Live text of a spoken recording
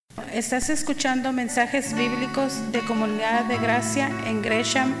Estás escuchando mensajes bíblicos de Comunidad de Gracia en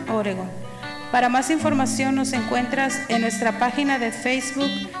Gresham, Oregon. Para más información nos encuentras en nuestra página de Facebook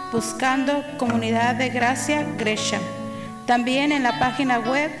buscando Comunidad de Gracia Gresham. También en la página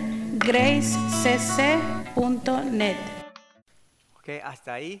web gracecc.net. Ok,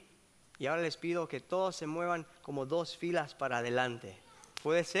 hasta ahí. Y ahora les pido que todos se muevan como 2 filas para adelante.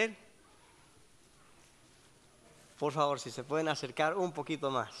 ¿Puede ser? Por favor, si se pueden acercar un poquito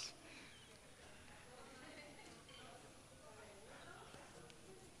más.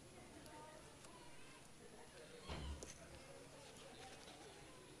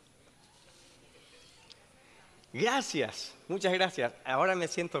 Gracias, muchas gracias. Ahora me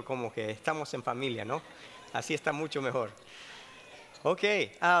siento como que estamos en familia, ¿no? Así está mucho mejor. Ok,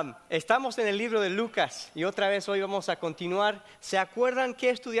 estamos en el libro de Lucas y otra vez hoy vamos a continuar. ¿Se acuerdan qué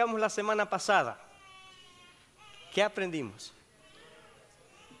estudiamos la semana pasada? ¿Qué aprendimos?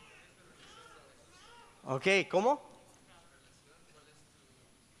 Ok, ¿cómo?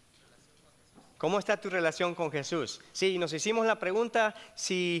 ¿Cómo está tu relación con Jesús? Sí, nos hicimos la pregunta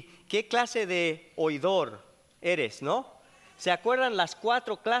 ¿qué clase de oidor eres, no? ¿Se acuerdan las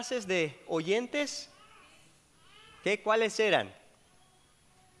 4 clases de oyentes? ¿Cuáles eran?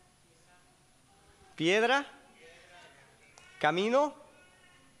 Piedra, camino,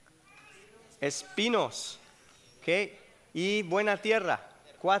 espinos, ¿okay? Y buena tierra,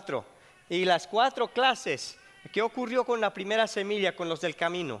 4. Y las 4 clases, ¿qué ocurrió con la primera semilla, con los del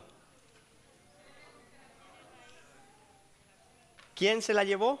camino? ¿Quién se la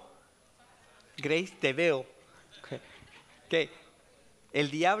llevó? Grace, te veo. Okay.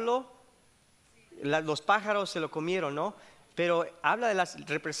 El diablo, los pájaros se lo comieron, ¿no? Pero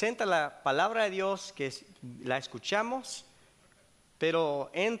representa la palabra de Dios que la escuchamos,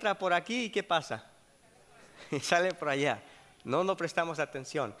 pero entra por aquí y ¿qué pasa? Y sale por allá. No prestamos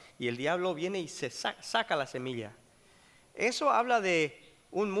atención. Y el diablo viene y se saca la semilla. ¿Eso habla de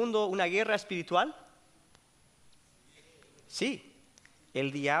un mundo, una guerra espiritual? Sí.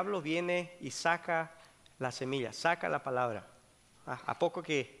 El diablo viene y saca la semilla, saca la palabra. ¿A poco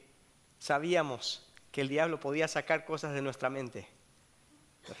que sabíamos que el diablo podía sacar cosas de nuestra mente?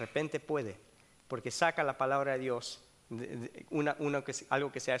 De repente puede, porque saca la palabra de Dios,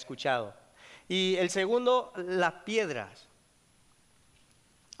 algo que se ha escuchado. Y el segundo, las piedras.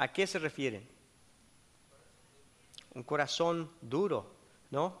 ¿A qué se refieren? Un corazón duro,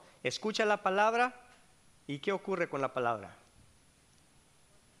 ¿no? Escucha la palabra y ¿qué ocurre con la palabra?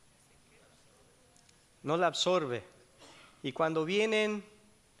 No la absorbe. Y cuando vienen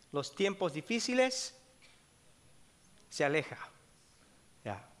los tiempos difíciles, se aleja.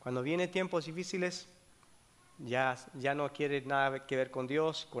 Ya, cuando vienen tiempos difíciles, ya no quiere nada que ver con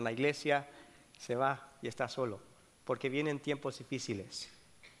Dios, con la iglesia, se va y está solo, porque vienen tiempos difíciles.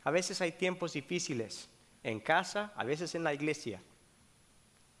 A veces hay tiempos difíciles en casa, a veces en la iglesia.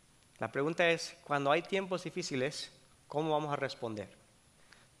 La pregunta es, cuando hay tiempos difíciles, ¿cómo vamos a responder?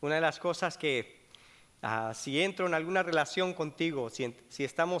 Una de las cosas que si entro en alguna relación contigo, si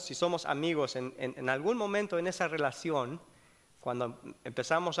somos amigos, en algún momento en esa relación, cuando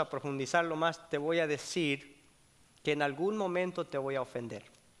empezamos a profundizarlo más, te voy a decir que en algún momento te voy a ofender.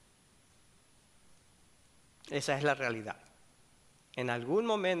 Esa es la realidad. En algún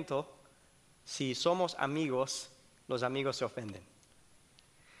momento, si somos amigos, los amigos se ofenden.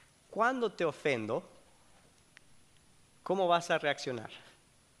 Cuando te ofendo, ¿cómo vas a reaccionar?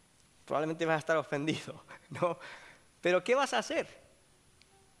 Probablemente vas a estar ofendido, ¿no? Pero ¿qué vas a hacer?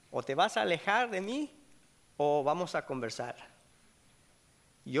 ¿O te vas a alejar de mí o vamos a conversar?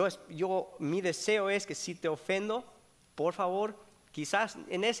 Mi deseo es que si te ofendo, por favor, quizás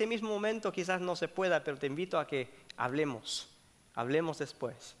en ese mismo momento quizás no se pueda, pero te invito a que hablemos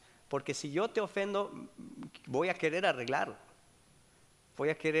después. Porque si yo te ofendo, voy a querer arreglarlo, voy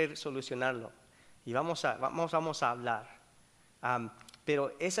a querer solucionarlo y vamos a hablar.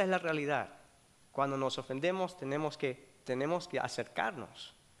 Pero esa es la realidad. Cuando nos ofendemos tenemos que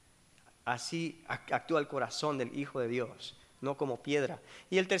acercarnos. Así actúa el corazón del Hijo de Dios, no como piedra.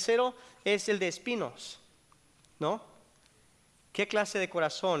 Y el tercero es el de espinos, ¿no? ¿Qué clase de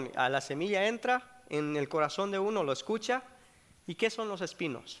corazón? A la semilla entra en el corazón de uno, lo escucha. ¿Y qué son los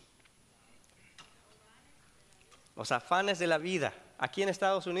espinos? Los afanes de la vida. Aquí en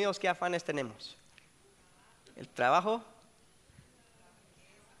Estados Unidos, ¿qué afanes tenemos? El trabajo,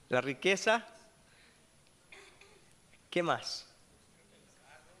 la riqueza, ¿qué más?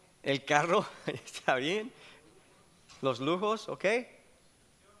 El carro, está bien. Los lujos, ¿ok?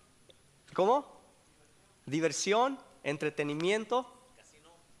 ¿Cómo? Diversión, entretenimiento.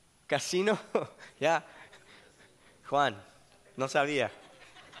 Casino, ya. Juan, no sabía.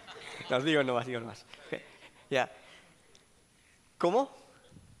 No, digo nomás. Ya. ¿Cómo?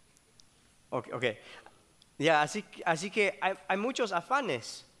 Ok. Ya, así que hay muchos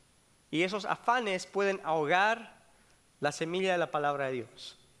afanes. Y esos afanes pueden ahogar la semilla de la palabra de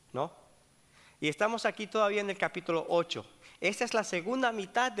Dios, ¿no? Y estamos aquí todavía en el capítulo 8. Esta es la segunda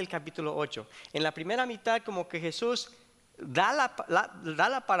mitad del capítulo 8. En la primera mitad como que Jesús da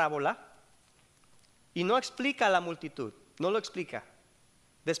la parábola y no explica a la multitud, no lo explica.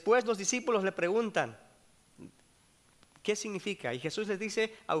 Después los discípulos le preguntan, ¿qué significa? Y Jesús les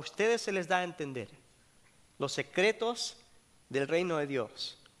dice, a ustedes se les da a entender los secretos del reino de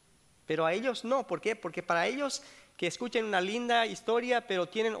Dios. Pero a ellos no, ¿por qué? Porque para ellos que escuchen una linda historia, pero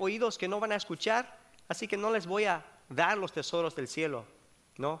tienen oídos que no van a escuchar, así que no les voy a dar los tesoros del cielo,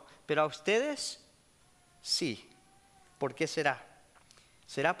 ¿no? Pero a ustedes, sí. ¿Por qué será?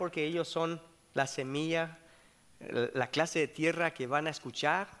 ¿Será porque ellos son la semilla, la clase de tierra que van a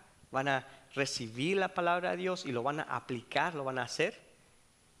escuchar, van a recibir la palabra de Dios y lo van a aplicar, lo van a hacer?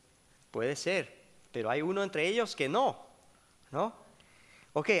 Puede ser, pero hay uno entre ellos que no, ¿no?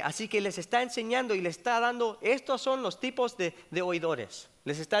 Ok, así que les está enseñando y les está dando, estos son los tipos de oidores.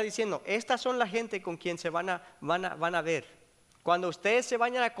 Les está diciendo, estas son la gente con quien se van a ver. Cuando ustedes se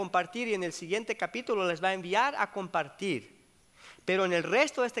vayan a compartir, y en el siguiente capítulo les va a enviar a compartir. Pero en el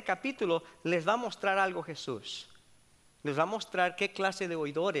resto de este capítulo les va a mostrar algo Jesús. Les va a mostrar qué clase de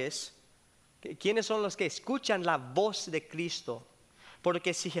oidores, quiénes son los que escuchan la voz de Cristo.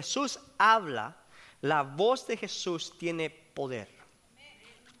 Porque si Jesús habla, la voz de Jesús tiene poder.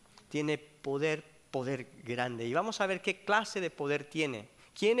 Tiene poder grande. Y vamos a ver qué clase de poder tiene.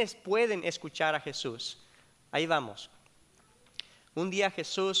 ¿Quiénes pueden escuchar a Jesús? Ahí vamos. Un día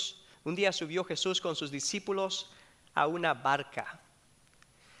subió Jesús con sus discípulos a una barca.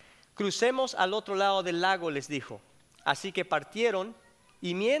 Crucemos al otro lado del lago, les dijo. Así que partieron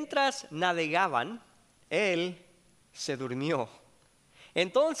y mientras navegaban, él se durmió.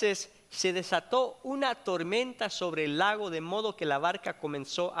 Entonces se desató una tormenta sobre el lago, de modo que la barca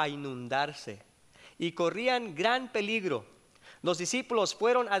comenzó a inundarse y corrían gran peligro. Los discípulos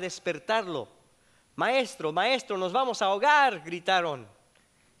fueron a despertarlo. Maestro, nos vamos a ahogar, gritaron.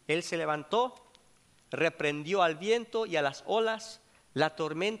 Él se levantó, reprendió al viento y a las olas, la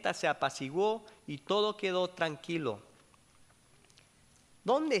tormenta se apaciguó y todo quedó tranquilo.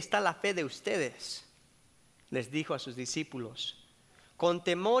 ¿Dónde está la fe de ustedes?, les dijo a sus discípulos. Con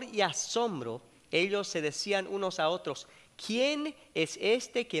temor y asombro, ellos se decían unos a otros, ¿quién es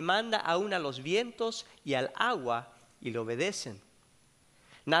este que manda aún a los vientos y al agua y le obedecen?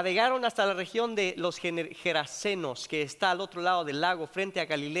 Navegaron hasta la región de los Gerasenos, que está al otro lado del lago, frente a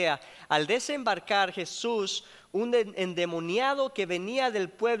Galilea. Al desembarcar Jesús, un endemoniado que venía del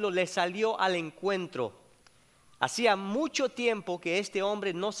pueblo le salió al encuentro. Hacía mucho tiempo que este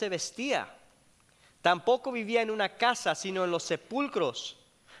hombre no se vestía. Tampoco vivía en una casa, sino en los sepulcros.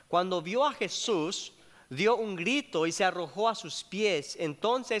 Cuando vio a Jesús, dio un grito y se arrojó a sus pies.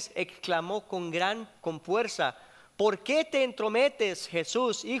 Entonces exclamó con fuerza, ¿por qué te entrometes,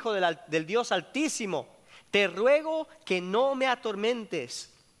 Jesús, Hijo del Dios Altísimo? Te ruego que no me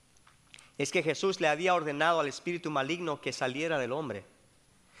atormentes. Es que Jesús le había ordenado al espíritu maligno que saliera del hombre.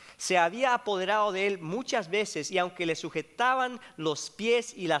 Se había apoderado de él muchas veces y aunque le sujetaban los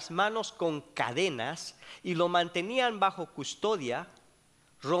pies y las manos con cadenas y lo mantenían bajo custodia,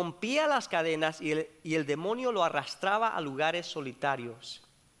 rompía las cadenas y el demonio lo arrastraba a lugares solitarios.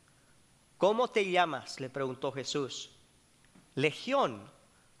 ¿Cómo te llamas?, le preguntó Jesús. Legión,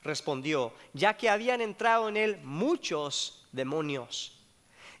 respondió, ya que habían entrado en él muchos demonios.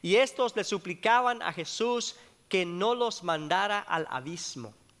 Y estos le suplicaban a Jesús que no los mandara al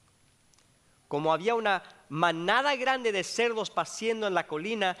abismo. Como había una manada grande de cerdos paciendo en la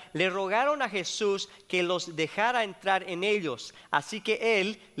colina, le rogaron a Jesús que los dejara entrar en ellos. Así que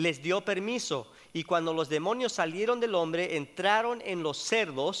él les dio permiso. Y cuando los demonios salieron del hombre, entraron en los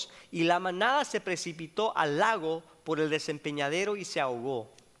cerdos, y la manada se precipitó al lago por el desempeñadero y se ahogó.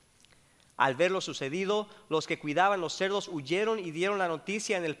 Al ver lo sucedido, los que cuidaban los cerdos huyeron y dieron la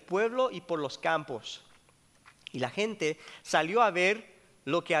noticia en el pueblo y por los campos. Y la gente salió a ver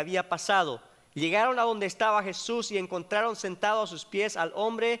lo que había pasado. Llegaron a donde estaba Jesús y encontraron sentado a sus pies al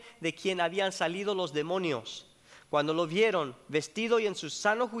hombre de quien habían salido los demonios. Cuando lo vieron vestido y en su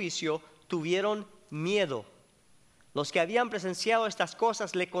sano juicio, tuvieron miedo. Los que habían presenciado estas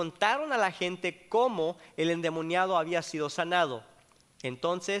cosas le contaron a la gente cómo el endemoniado había sido sanado.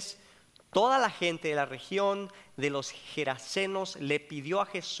 Entonces, toda la gente de la región de los Gerasenos le pidió a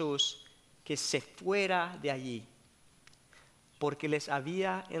Jesús que se fuera de allí, porque les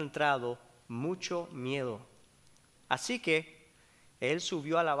había entrado mucho miedo. Así que Él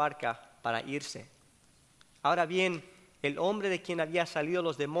subió a la barca para irse. Ahora bien, el hombre de quien había salido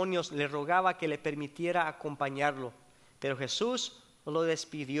los demonios le rogaba que le permitiera acompañarlo. Pero Jesús lo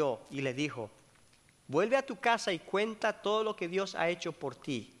despidió y le dijo: vuelve a tu casa y cuenta todo lo que Dios ha hecho por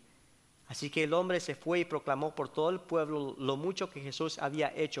ti. Así que el hombre se fue y proclamó por todo el pueblo lo mucho que Jesús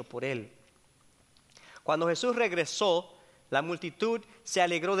había hecho por él. Cuando Jesús regresó, la multitud se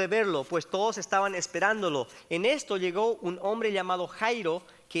alegró de verlo, pues todos estaban esperándolo. En esto llegó un hombre llamado Jairo,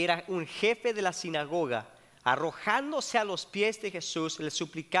 que era un jefe de la sinagoga. Arrojándose a los pies de Jesús, le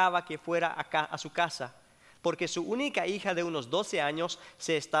suplicaba que fuera a su casa, porque su única hija de unos 12 años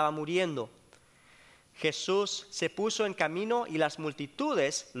se estaba muriendo. Jesús se puso en camino y las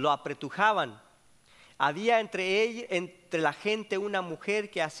multitudes lo apretujaban. Había entre la gente una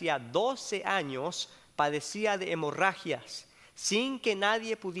mujer que hacía 12 años padecía de hemorragias, sin que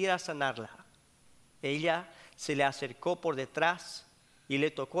nadie pudiera sanarla. Ella se le acercó por detrás y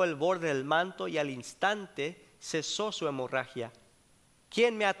le tocó el borde del manto, y al instante cesó su hemorragia.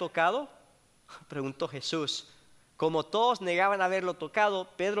 ¿Quién me ha tocado?, preguntó Jesús. Como todos negaban haberlo tocado,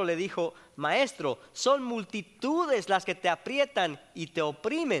 Pedro le dijo: Maestro, son multitudes las que te aprietan y te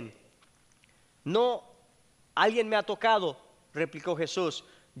oprimen. No, alguien me ha tocado, replicó Jesús.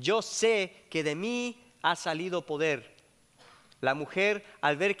 Yo sé que de mí ha salido poder. La mujer,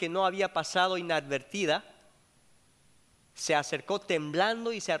 al ver que no había pasado inadvertida, se acercó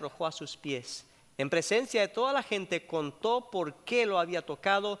temblando y se arrojó a sus pies. En presencia de toda la gente contó por qué lo había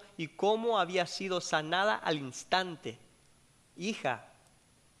tocado y cómo había sido sanada al instante. Hija,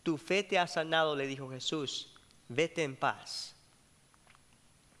 tu fe te ha sanado, le dijo Jesús. Vete en paz.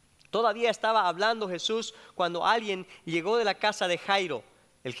 Todavía estaba hablando Jesús cuando alguien llegó de la casa de Jairo,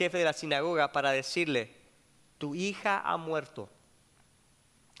 el jefe de la sinagoga, para decirle: tu hija ha muerto.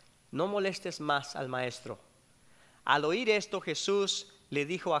 No molestes más al maestro. Al oír esto, Jesús le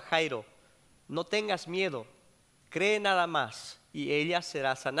dijo a Jairo: no tengas miedo, cree nada más y ella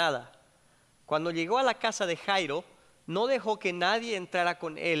será sanada. Cuando llegó a la casa de Jairo, no dejó que nadie entrara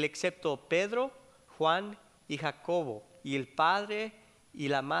con él excepto Pedro, Juan y Jacobo, y el padre y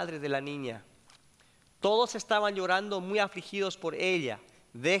la madre de la niña. Todos estaban llorando, muy afligidos por ella.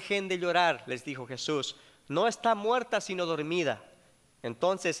 Dejen de llorar, les dijo Jesús, no está muerta sino dormida.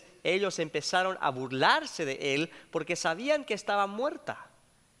 Entonces ellos empezaron a burlarse de él porque sabían que estaba muerta.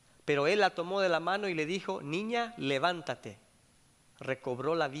 Pero él la tomó de la mano y le dijo: niña, levántate.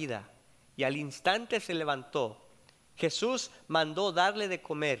 Recobró la vida y al instante se levantó. Jesús mandó darle de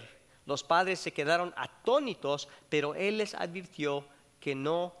comer. Los padres se quedaron atónitos, pero él les advirtió que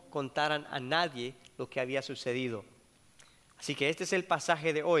no contaran a nadie lo que había sucedido. Así que este es el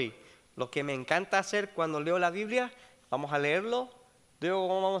pasaje de hoy. Lo que me encanta hacer cuando leo la Biblia, vamos a leerlo, luego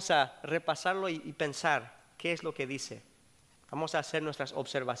vamos a repasarlo y pensar qué es lo que dice. Vamos a hacer nuestras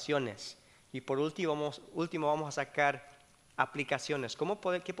observaciones y por último vamos a sacar aplicaciones.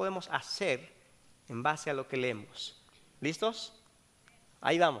 ¿Qué podemos hacer en base a lo que leemos? ¿Listos?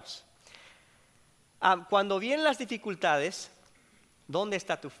 Ahí vamos. Cuando vienen las dificultades, ¿dónde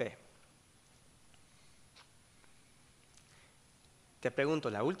está tu fe? Te pregunto,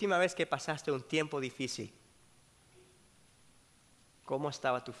 la última vez que pasaste un tiempo difícil, ¿cómo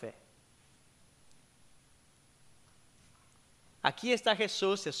estaba tu fe? Aquí está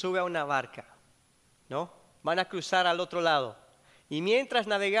Jesús, se sube a una barca, ¿no? Van a cruzar al otro lado. Y mientras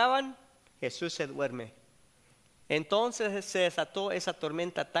navegaban, Jesús se duerme. Entonces se desató esa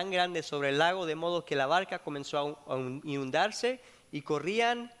tormenta tan grande sobre el lago, de modo que la barca comenzó a inundarse y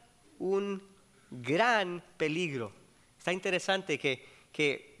corrían un gran peligro. Está interesante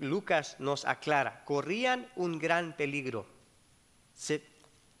que Lucas nos aclara. Corrían un gran peligro.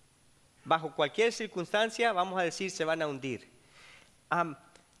 Bajo cualquier circunstancia, vamos a decir, se van a hundir.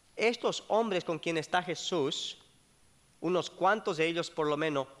 Estos hombres con quien está Jesús, unos cuantos de ellos por lo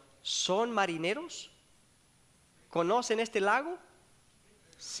menos, ¿son marineros? ¿Conocen este lago?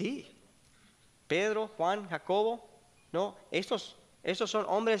 Sí. Pedro, Juan, Jacobo, ¿no? Estos son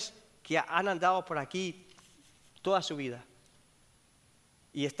hombres que han andado por aquí toda su vida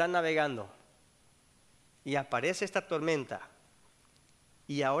y están navegando y aparece esta tormenta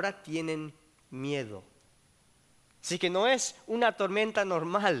y ahora tienen miedo. Así que no es una tormenta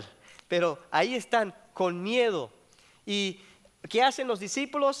normal, pero ahí están con miedo. ¿Y qué hacen los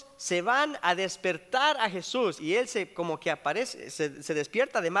discípulos? Se van a despertar a Jesús y él se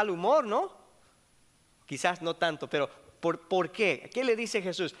despierta de mal humor, ¿no? Quizás no tanto, pero ¿por qué? ¿Qué le dice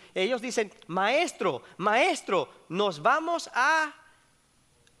Jesús? Ellos dicen: maestro, nos vamos a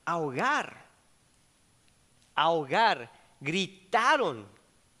ahogar. Gritaron.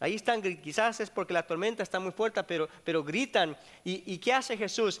 Ahí están, quizás es porque la tormenta está muy fuerte, pero gritan. ¿Y qué hace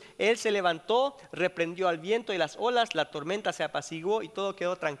Jesús? Él se levantó, reprendió al viento y las olas, la tormenta se apaciguó y todo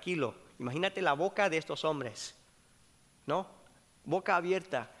quedó tranquilo. Imagínate la boca de estos hombres, ¿no? Boca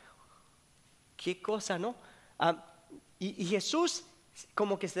abierta. Qué cosa, ¿no? Y Jesús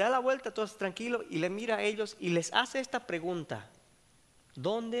como que se da la vuelta, todo tranquilo, y le mira a ellos y les hace esta pregunta: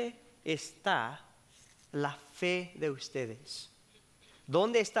 ¿dónde está la fe de ustedes?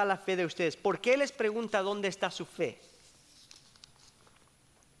 ¿Dónde está la fe de ustedes? ¿Por qué les pregunta dónde está su fe?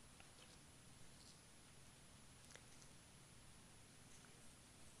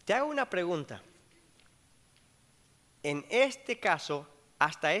 Te hago una pregunta. En este caso,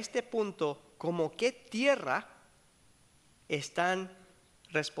 hasta este punto, ¿cómo qué tierra están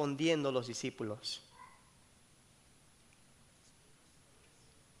respondiendo los discípulos?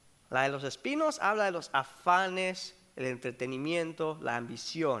 La de los espinos habla de los afanes, el entretenimiento, la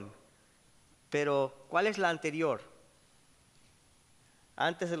ambición. Pero, ¿cuál es la anterior?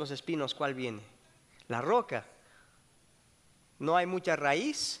 Antes de los espinos, ¿cuál viene? La roca. No hay mucha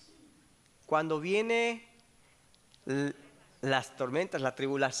raíz. Cuando viene las tormentas, la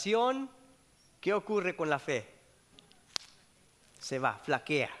tribulación, ¿qué ocurre con la fe? Se va,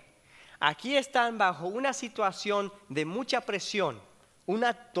 flaquea. Aquí están bajo una situación de mucha presión,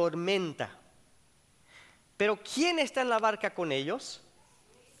 una tormenta. Pero ¿quién está en la barca con ellos?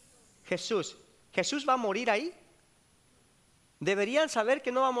 Jesús. ¿Jesús va a morir ahí? ¿Deberían saber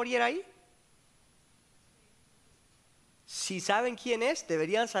que no va a morir ahí? Si saben quién es,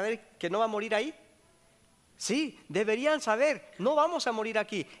 ¿deberían saber que no va a morir ahí? Sí, deberían saber, no vamos a morir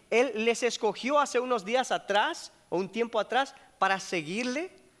aquí. Él les escogió hace unos días atrás, o un tiempo atrás, para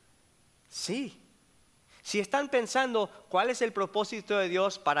seguirle. Sí. Si están pensando cuál es el propósito de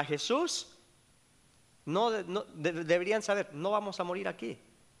Dios para Jesús, deberían saber, no vamos a morir aquí.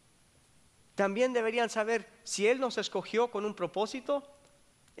 También deberían saber, si Él nos escogió con un propósito,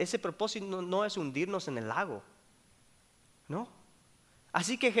 ese propósito no es hundirnos en el lago, ¿no?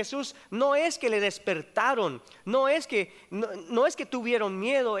 Así que Jesús no es que le despertaron, no es que tuvieron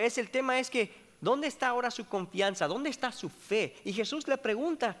miedo, el tema es que ¿dónde está ahora su confianza? ¿Dónde está su fe? Y Jesús le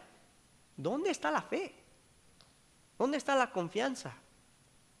pregunta, ¿dónde está la fe? ¿Dónde está la confianza?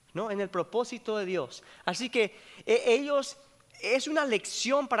 ¿No? En el propósito de Dios. Así que ellos, es una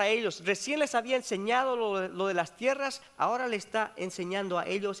lección para ellos. Recién les había enseñado lo de las tierras, ahora le está enseñando a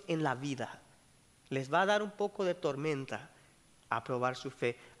ellos en la vida. Les va a dar un poco de tormenta a probar su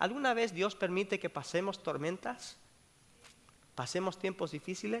fe. ¿Alguna vez Dios permite que pasemos tormentas? ¿Pasemos tiempos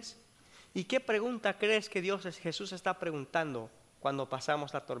difíciles? ¿Y qué pregunta crees que Jesús está preguntando cuando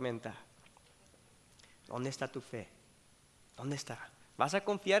pasamos la tormenta? ¿Dónde está tu fe? ¿Dónde está? ¿Vas a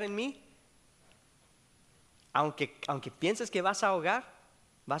confiar en mí? Aunque pienses que vas a ahogar,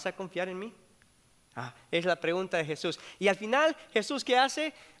 ¿vas a confiar en mí? Es la pregunta de Jesús. Y al final, ¿Jesús qué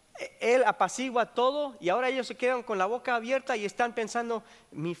hace? Él apacigua todo y ahora ellos se quedan con la boca abierta y están pensando,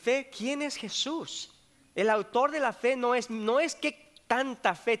 mi fe, ¿quién es Jesús? El autor de la fe no es que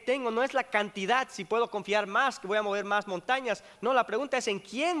tanta fe tengo, no es la cantidad, si puedo confiar más, que voy a mover más montañas. No, la pregunta es en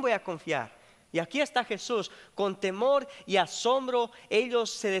quién voy a confiar. Y aquí está Jesús, con temor y asombro,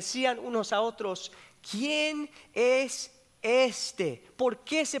 ellos se decían unos a otros, ¿quién es este? ¿Por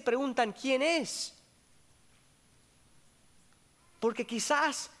qué se preguntan quién es? Porque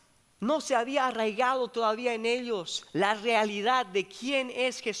quizás no se había arraigado todavía en ellos la realidad de quién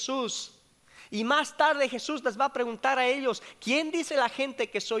es Jesús. Y más tarde Jesús les va a preguntar a ellos, ¿quién dice la gente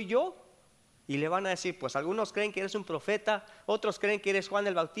que soy yo? Y le van a decir, pues algunos creen que eres un profeta, otros creen que eres Juan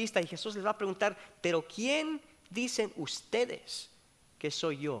el Bautista. Y Jesús les va a preguntar, ¿pero quién dicen ustedes que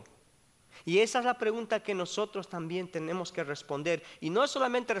soy yo? Y esa es la pregunta que nosotros también tenemos que responder. Y no es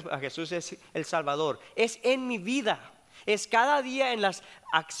solamente a Jesús es el Salvador, es en mi vida. Es cada día en las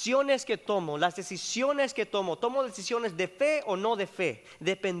acciones que tomo, las decisiones que tomo decisiones de fe o no de fe,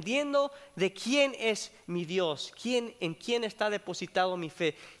 dependiendo de quién es mi Dios, en quién está depositado mi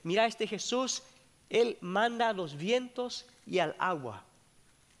fe. Mira, Jesús, Él manda a los vientos y al agua,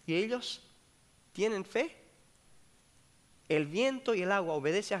 y ellos tienen fe. ¿El viento y el agua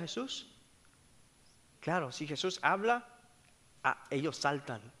obedecen a Jesús? Claro, si Jesús habla, ellos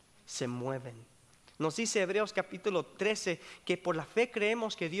saltan, se mueven. Nos dice Hebreos capítulo 13 que por la fe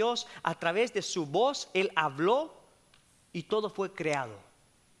creemos que Dios a través de su voz, Él habló y todo fue creado.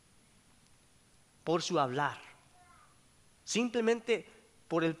 Por su hablar. Simplemente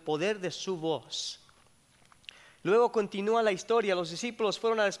por el poder de su voz. Luego continúa la historia, los discípulos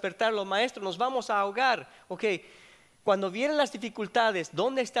fueron a despertar, los maestros, nos vamos a ahogar. Ok, cuando vienen las dificultades,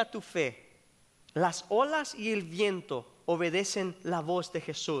 ¿dónde está tu fe? Las olas y el viento obedecen la voz de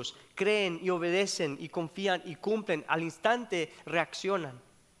Jesús, creen y obedecen y confían y cumplen, al instante reaccionan.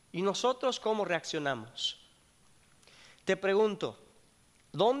 ¿Y nosotros cómo reaccionamos? Te pregunto,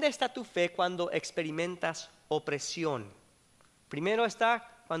 ¿dónde está tu fe cuando experimentas opresión? Primero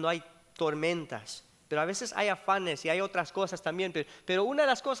está cuando hay tormentas, pero a veces hay afanes y hay otras cosas también. Pero una de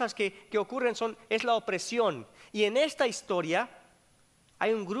las cosas que ocurren es la opresión. Y en esta historia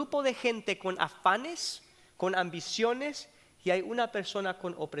hay un grupo de gente con afanes, con ambiciones, y hay una persona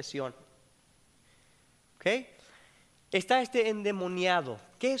con opresión. ¿Ok? Está este endemoniado.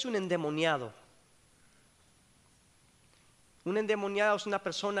 ¿Qué es un endemoniado? Un endemoniado es una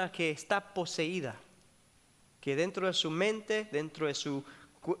persona que está poseída, que dentro de su mente, dentro de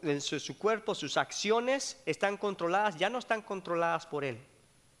su cuerpo, sus acciones están controladas, ya no están controladas por él,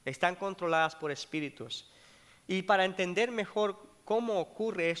 están controladas por espíritus. Y para entender mejor cómo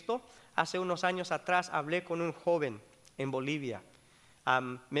ocurre esto, hace unos años atrás hablé con un joven en Bolivia.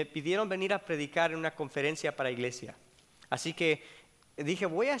 Me pidieron venir a predicar en una conferencia para iglesia. Así que dije,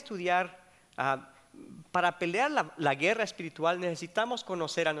 voy a estudiar. Para pelear la guerra espiritual necesitamos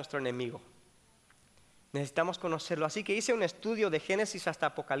conocer a nuestro enemigo. Necesitamos conocerlo. Así que hice un estudio de Génesis hasta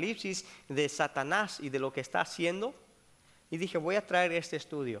Apocalipsis, de Satanás y de lo que está haciendo. Y dije, voy a traer este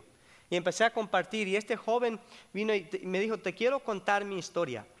estudio. Y empecé a compartir. Y este joven vino y me dijo, te quiero contar mi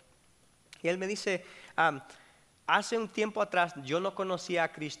historia. Y él me dice, hace un tiempo atrás yo no conocía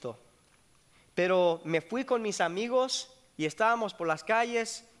a Cristo. Pero me fui con mis amigos y estábamos por las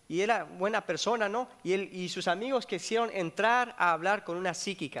calles. Y era buena persona, ¿no? Y él y sus amigos quisieron entrar a hablar con una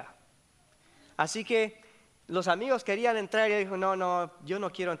psíquica. Así que los amigos querían entrar y él dijo, no, yo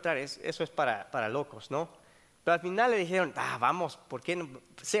no quiero entrar, eso es para locos, ¿no? Pero al final le dijeron, vamos, ¿por qué no?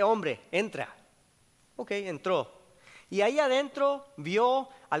 Sé hombre, entra. Ok, entró. Y ahí adentro vio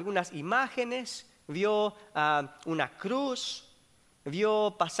algunas imágenes, vio una cruz,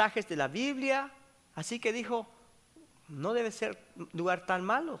 vio pasajes de la Biblia. Así que dijo, no debe ser un lugar tan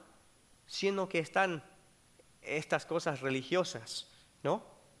malo, siendo que están estas cosas religiosas, ¿no?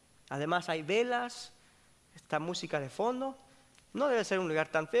 Además hay velas, está música de fondo, no debe ser un lugar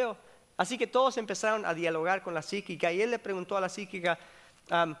tan feo. Así que todos empezaron a dialogar con la psíquica y él le preguntó a la psíquica,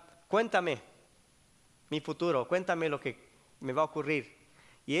 cuéntame mi futuro, cuéntame lo que me va a ocurrir.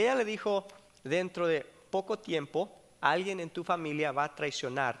 Y ella le dijo, dentro de poco tiempo, alguien en tu familia va a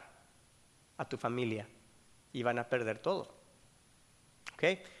traicionar a tu familia. Y van a perder todo.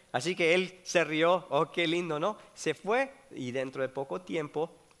 ¿Okay? Así que él se rió, qué lindo, ¿no? Se fue y dentro de poco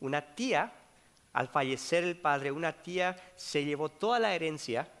tiempo, una tía, al fallecer el padre, una tía se llevó toda la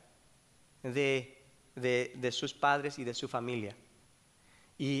herencia de sus padres y de su familia.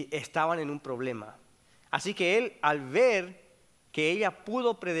 Y estaban en un problema. Así que él, al ver que ella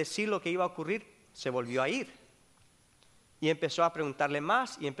pudo predecir lo que iba a ocurrir, se volvió a ir. Y empezó a preguntarle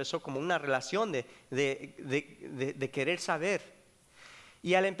más y empezó como una relación de querer saber.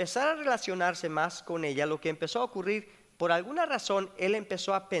 Y al empezar a relacionarse más con ella, lo que empezó a ocurrir, por alguna razón, él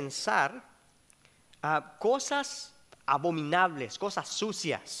empezó a pensar cosas abominables, cosas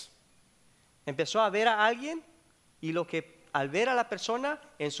sucias. Empezó a ver a alguien y al ver a la persona,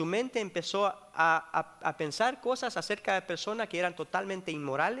 en su mente empezó a pensar cosas acerca de la persona que eran totalmente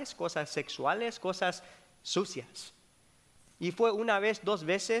inmorales, cosas sexuales, cosas sucias. Y fue una vez, 2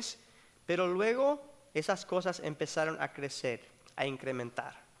 veces, pero luego esas cosas empezaron a crecer, a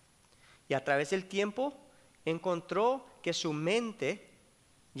incrementar. Y a través del tiempo encontró que su mente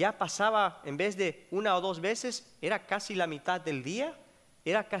ya pasaba, en vez de 1 o 2 veces, era casi la mitad del día,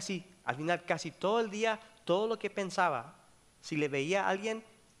 era casi, al final casi todo el día, todo lo que pensaba. Si le veía a alguien,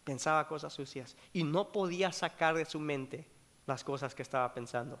 pensaba cosas sucias. Y no podía sacar de su mente las cosas que estaba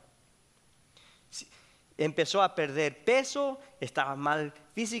pensando. Empezó a perder peso, estaba mal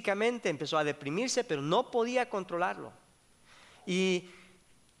físicamente, empezó a deprimirse, pero no podía controlarlo. Y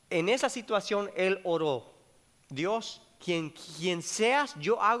en esa situación él oró, Dios, quien seas,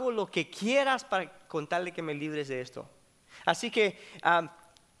 yo hago lo que quieras para contarle que me libres de esto. Así que a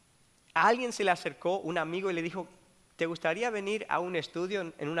alguien se le acercó, un amigo, y le dijo, ¿te gustaría venir a un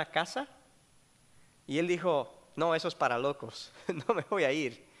estudio en una casa? Y él dijo, no, eso es para locos, no me voy a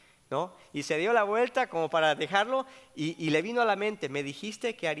ir. ¿No? Y se dio la vuelta como para dejarlo y le vino a la mente, me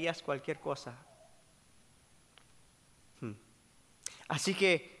dijiste que harías cualquier cosa. Así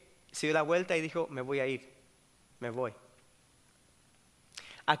que se dio la vuelta y dijo, me voy a ir, me voy.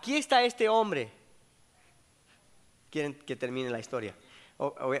 Aquí está este hombre. ¿Quieren que termine la historia?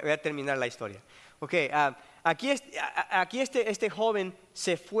 Voy a terminar la historia. Ok, aquí este joven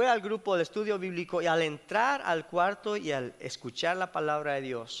se fue al grupo de estudio bíblico y al entrar al cuarto y al escuchar la palabra de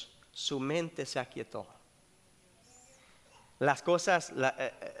Dios, su mente se aquietó. las cosas,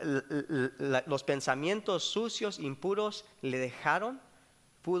 los pensamientos sucios, impuros le dejaron,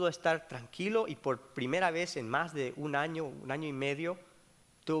 pudo estar tranquilo y por primera vez en más de un año y medio,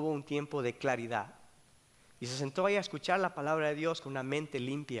 tuvo un tiempo de claridad. Y se sentó ahí a escuchar la palabra de Dios con una mente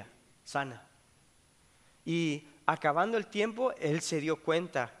limpia, sana. Y acabando el tiempo, él se dio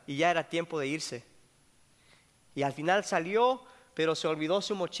cuenta y ya era tiempo de irse. Y al final salió, pero se olvidó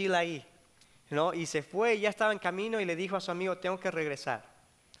su mochila ahí, ¿no? Y se fue, y ya estaba en camino y le dijo a su amigo, tengo que regresar.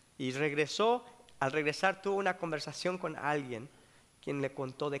 Y regresó, al regresar tuvo una conversación con alguien quien le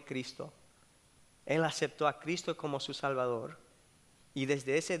contó de Cristo. Él aceptó a Cristo como su Salvador y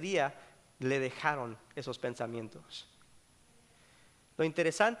desde ese día le dejaron esos pensamientos. Lo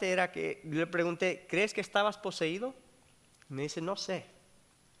interesante era que le pregunté, ¿crees que estabas poseído? Y me dice, no sé.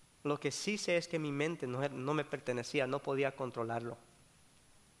 Lo que sí sé es que mi mente no me pertenecía, no podía controlarlo.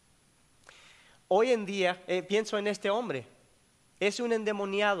 Hoy en día pienso en este hombre. Es un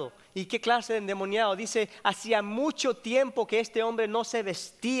endemoniado. ¿Y qué clase de endemoniado? Dice, hacía mucho tiempo que este hombre no se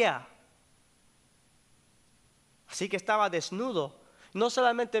vestía. Así que estaba desnudo. No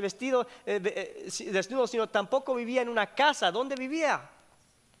solamente desnudo, sino tampoco vivía en una casa. ¿Dónde vivía?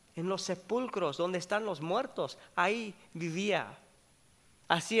 En los sepulcros, donde están los muertos. Ahí vivía.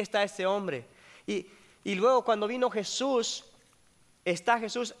 Así está este hombre. Y luego cuando vino Jesús, está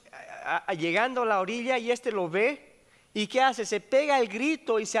Jesús llegando a la orilla y este lo ve. ¿Y qué hace? Se pega el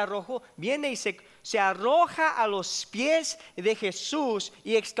grito y se arrojó. Viene y se arroja a los pies de Jesús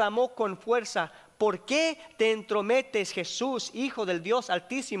y exclamó con fuerza, ¿por qué te entrometes, Jesús, Hijo del Dios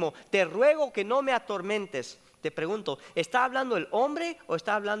Altísimo? Te ruego que no me atormentes. Te pregunto, ¿está hablando el hombre o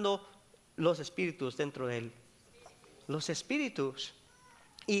está hablando los espíritus dentro de él? Los espíritus.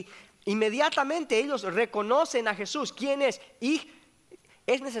 Y inmediatamente ellos reconocen a Jesús. ¿Quién es? Y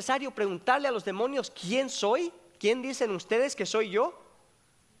es necesario preguntarle a los demonios, ¿quién soy? ¿Quién dicen ustedes que soy yo?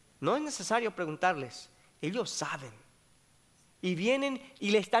 No es necesario preguntarles. Ellos saben. Y vienen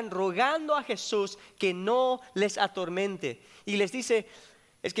y le están rogando a Jesús que no les atormente. Y les dice,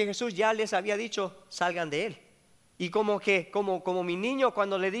 es que Jesús ya les había dicho, salgan de él. Y como mi niño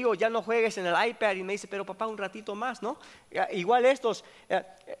cuando le digo, ya no juegues en el iPad, y me dice, pero papá, un ratito más, ¿no? Igual estos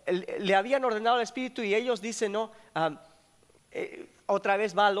le habían ordenado al espíritu y ellos dicen, no, otra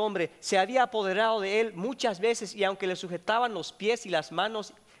vez va al hombre, se había apoderado de él muchas veces y aunque le sujetaban los pies y las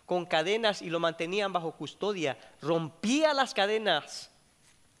manos con cadenas y lo mantenían bajo custodia, rompía las cadenas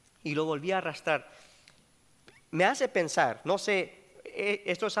y lo volvía a arrastrar. Me hace pensar, no sé,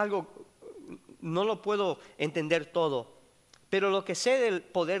 esto es algo, no lo puedo entender todo, pero lo que sé del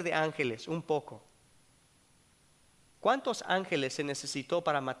poder de ángeles, un poco. ¿Cuántos ángeles se necesitó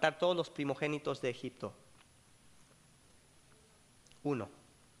para matar todos los primogénitos de Egipto? 1.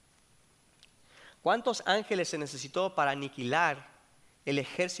 ¿Cuántos ángeles se necesitó para aniquilar el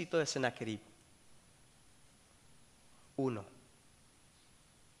ejército de Sennacherib? 1.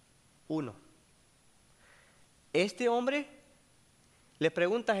 Este hombre le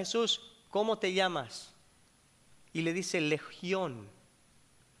pregunta a Jesús, ¿cómo te llamas? Y le dice Legión,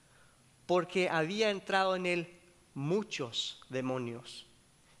 porque había entrado en él muchos demonios.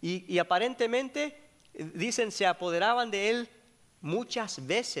 Y aparentemente, dicen, se apoderaban de él muchas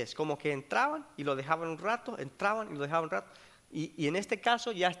veces, como que entraban y lo dejaban un rato, entraban y lo dejaban un rato. Y en este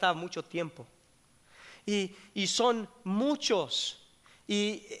caso ya estaba mucho tiempo. Y son muchos.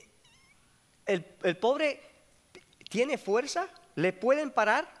 Y el pobre tiene fuerza, le pueden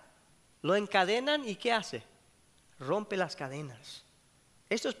parar, lo encadenan y ¿qué hace? Rompe las cadenas.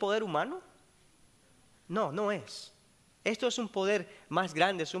 ¿Esto es poder humano? No, no es. Esto es un poder más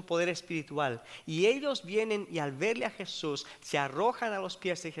grande, es un poder espiritual. Y ellos vienen y al verle a Jesús, se arrojan a los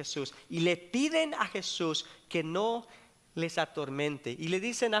pies de Jesús y le piden a Jesús que no les atormente. Y le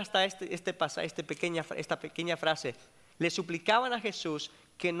dicen hasta esta pequeña frase, le suplicaban a Jesús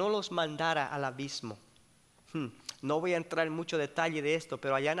que no los mandara al abismo. No voy a entrar en mucho detalle de esto,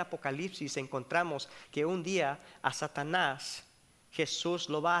 pero allá en Apocalipsis encontramos que un día a Satanás Jesús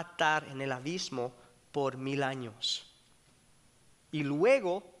lo va a atar en el abismo por 1000 años. Y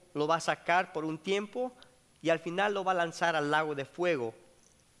luego lo va a sacar por un tiempo y al final lo va a lanzar al lago de fuego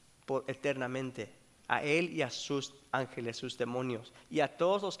eternamente. A él y a sus ángeles, sus demonios y a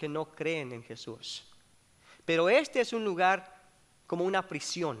todos los que no creen en Jesús. Pero este es un lugar como una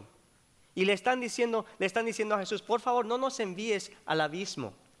prisión. Y le están diciendo a Jesús, por favor, no nos envíes al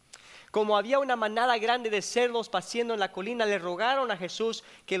abismo. Como había una manada grande de cerdos paciendo en la colina, le rogaron a Jesús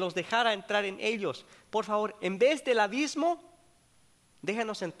que los dejara entrar en ellos. Por favor, en vez del abismo,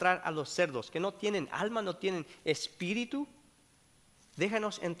 déjanos entrar a los cerdos, que no tienen alma, no tienen espíritu.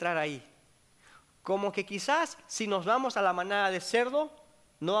 Déjanos entrar ahí. como que quizás si nos vamos a la manada de cerdo,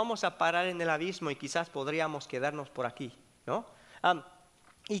 no vamos a parar en el abismo y quizás podríamos quedarnos por aquí, ¿no?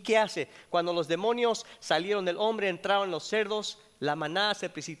 ¿Y qué hace? Cuando los demonios salieron del hombre, entraron los cerdos, la manada se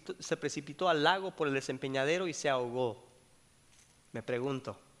precipitó al lago por el desempeñadero y se ahogó. Me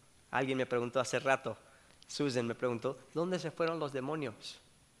pregunto, alguien me preguntó hace rato, Susan me preguntó, ¿dónde se fueron los demonios?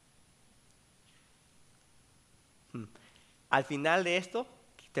 Al final de esto,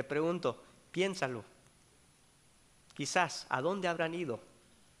 te pregunto, piénsalo. Quizás, ¿a dónde habrán ido?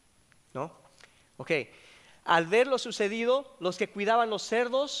 ¿No? Ok. Al ver lo sucedido, los que cuidaban los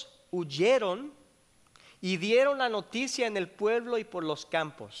cerdos huyeron y dieron la noticia en el pueblo y por los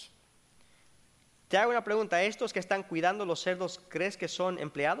campos. Te hago una pregunta, ¿estos que están cuidando los cerdos, crees que son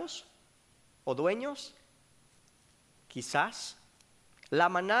empleados o dueños? Quizás. La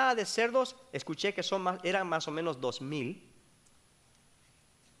manada de cerdos, escuché que eran más o menos 2,000.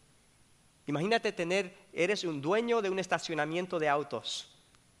 Imagínate eres un dueño de un estacionamiento de autos.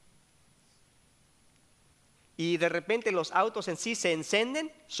 Y de repente los autos en sí se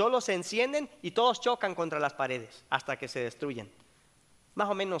encienden, solo se encienden y todos chocan contra las paredes hasta que se destruyen. Más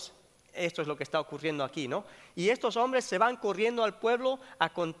o menos esto es lo que está ocurriendo aquí, ¿no? Y estos hombres se van corriendo al pueblo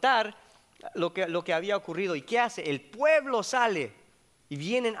a contar lo que había ocurrido. ¿Y qué hace? El pueblo sale y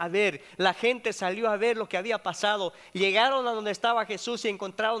vienen a ver. La gente salió a ver lo que había pasado. Llegaron a donde estaba Jesús y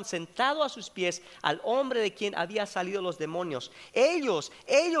encontraron sentado a sus pies al hombre de quien había salido los demonios. Ellos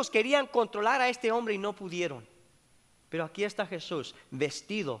querían controlar a este hombre y no pudieron. Pero aquí está Jesús,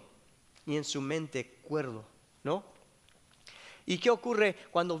 vestido y en su mente cuerdo, ¿no? ¿Y qué ocurre?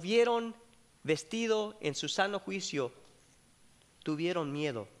 Cuando vieron vestido en su sano juicio, tuvieron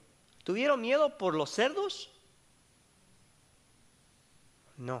miedo. ¿Tuvieron miedo por los cerdos?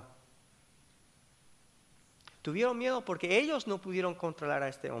 No. Tuvieron miedo porque ellos no pudieron controlar a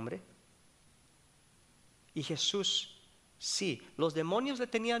este hombre. Y Jesús, sí. ¿Los demonios le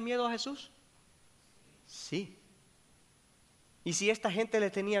tenían miedo a Jesús? Sí. ¿Y si esta gente le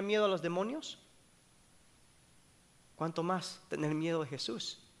tenía miedo a los demonios? ¿Cuánto más tener miedo de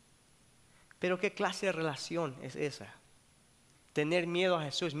Jesús? Pero ¿qué clase de relación es esa? Tener miedo a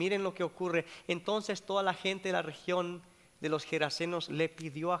Jesús. Miren lo que ocurre. Entonces toda la gente de la región de los Gerasenos le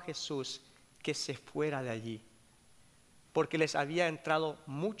pidió a Jesús que se fuera de allí, porque les había entrado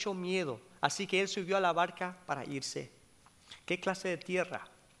mucho miedo. Así que él subió a la barca para irse. ¿Qué clase de tierra?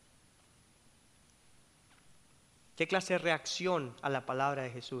 ¿Qué clase de reacción a la palabra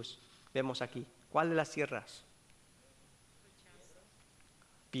de Jesús vemos aquí? ¿Cuál de las tierras?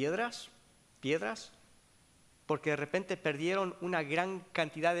 ¿Piedras? Porque de repente perdieron una gran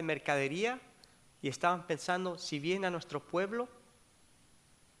cantidad de mercadería y estaban pensando, si viene a nuestro pueblo,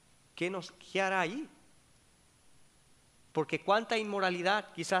 ¿qué hará ahí? Porque cuánta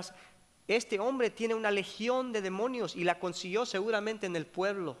inmoralidad. Quizás este hombre tiene una legión de demonios y la consiguió seguramente en el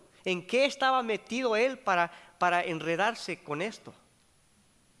pueblo. ¿En qué estaba metido él para enredarse con esto?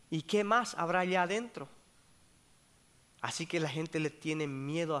 ¿Y qué más habrá allá adentro? Así que la gente le tiene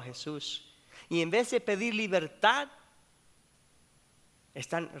miedo a Jesús. Y en vez de pedir libertad,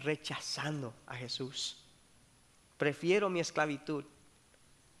 están rechazando a Jesús. Prefiero mi esclavitud.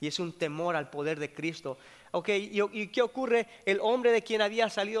 Y es un temor al poder de Cristo. Ok, ¿y qué ocurre? El hombre de quien había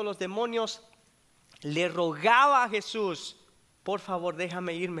salido los demonios le rogaba a Jesús: por favor,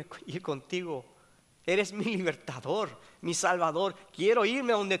 déjame ir contigo. Eres mi libertador, mi salvador. Quiero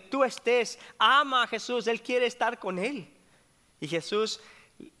irme donde tú estés. Ama a Jesús, él quiere estar con él. Y Jesús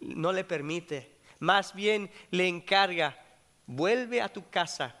no le permite. Más bien le encarga: vuelve a tu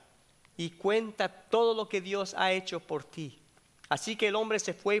casa y cuenta todo lo que Dios ha hecho por ti. Así que el hombre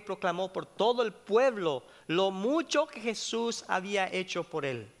se fue y proclamó por todo el pueblo lo mucho que Jesús había hecho por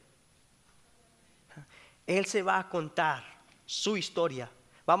él. Él se va a contar su historia.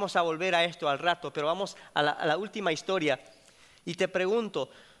 Vamos a volver a esto al rato, pero vamos a la última historia. Y te pregunto,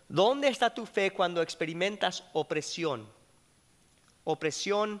 ¿dónde está tu fe cuando experimentas opresión?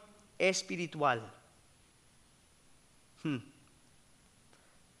 Opresión espiritual.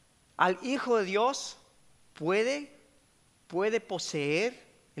 ¿Al Hijo de Dios puede poseer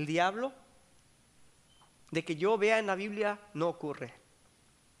el diablo? De que yo vea en la Biblia no ocurre.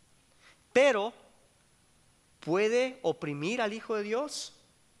 Pero ¿puede oprimir al Hijo de Dios?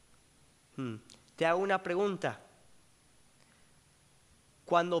 Te hago una pregunta.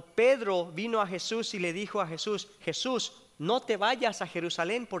 Cuando Pedro vino a Jesús y le dijo a Jesús: Jesús, no te vayas a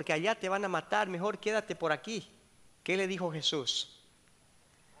Jerusalén porque allá te van a matar, mejor quédate por aquí. ¿Qué le dijo Jesús?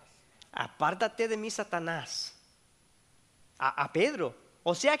 Apártate de mí, Satanás. A Pedro.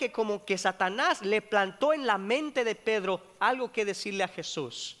 O sea que como que Satanás le plantó en la mente de Pedro algo que decirle a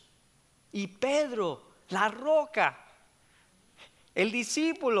Jesús. Y Pedro, la roca, el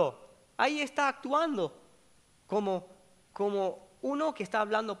discípulo, ahí está actuando como uno que está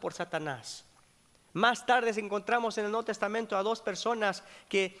hablando por Satanás. Más tarde encontramos en el Nuevo Testamento a dos personas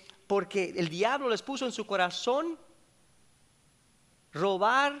que, porque el diablo les puso en su corazón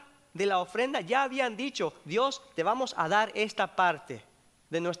robar de la ofrenda, ya habían dicho: Dios, te vamos a dar esta parte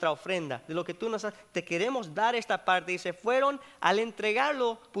de nuestra ofrenda, de lo que tú nos has, te queremos dar esta parte. Y se fueron, al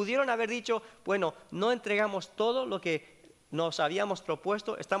entregarlo, pudieron haber dicho: bueno, no entregamos todo lo que nos habíamos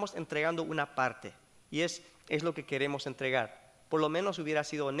propuesto, estamos entregando una parte, y es lo que queremos entregar. Por lo menos hubiera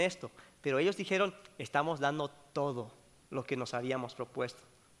sido honesto, pero ellos dijeron: estamos dando todo lo que nos habíamos propuesto.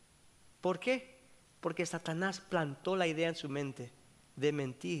 ¿Por qué? Porque Satanás plantó la idea en su mente de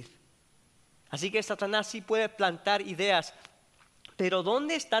mentir. Así que Satanás sí puede plantar ideas, pero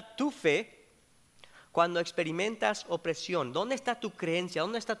 ¿dónde está tu fe cuando experimentas opresión? ¿Dónde está tu creencia?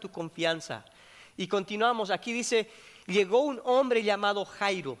 ¿Dónde está tu confianza? Y continuamos, aquí dice: llegó un hombre llamado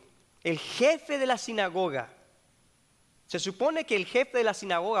Jairo, el jefe de la sinagoga. Se supone que el jefe de la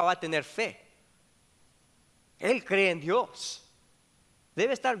sinagoga va a tener fe. Él cree en Dios,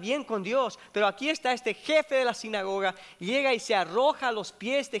 debe estar bien con Dios, pero aquí está este jefe de la sinagoga, llega y se arroja a los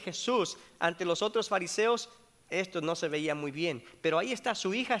pies de Jesús. Ante los otros fariseos esto no se veía muy bien, pero ahí está,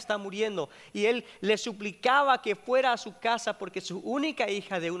 su hija está muriendo, y él le suplicaba que fuera a su casa porque su única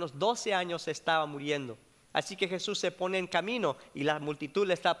hija de unos 12 años estaba muriendo. Así que Jesús se pone en camino y la multitud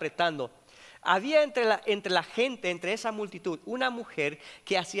le está apretando. Había entre la gente, entre esa multitud, una mujer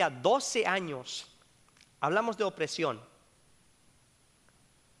que hacía 12 años, hablamos de opresión.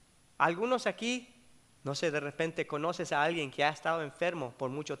 Algunos aquí, no sé, de repente conoces a alguien que ha estado enfermo por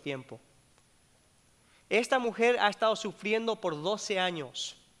mucho tiempo. Esta mujer ha estado sufriendo por 12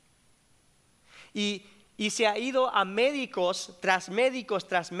 años y se ha ido a médicos tras médicos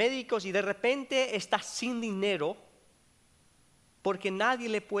tras médicos, y de repente está sin dinero porque nadie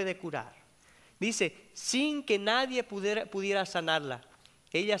le puede curar. Dice, sin que nadie pudiera sanarla,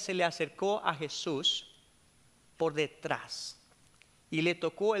 ella se le acercó a Jesús por detrás y le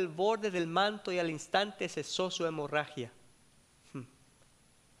tocó el borde del manto, y al instante cesó su hemorragia.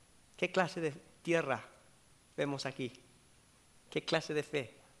 ¿Qué clase de tierra vemos aquí? ¿Qué clase de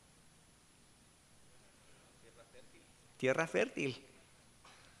fe? Tierra fértil.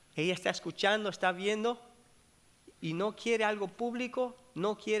 Ella está escuchando, está viendo, y no quiere algo público,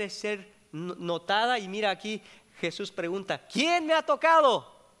 no quiere ser notada. Y mira aquí, Jesús pregunta: ¿quién me ha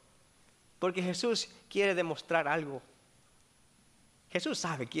tocado? Porque Jesús quiere demostrar algo. Jesús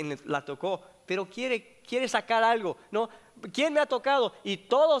sabe quién la tocó, pero quiere sacar algo. No, ¿quién me ha tocado? Y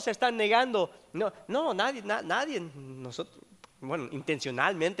todos se están negando. No, nadie, nosotros, bueno,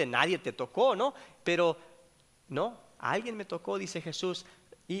 intencionalmente nadie te tocó, ¿no? Pero no, alguien me tocó, dice Jesús,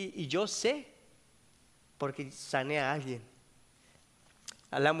 y yo sé, porque sané a alguien.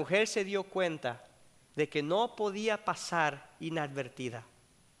 La mujer se dio cuenta de que no podía pasar inadvertida.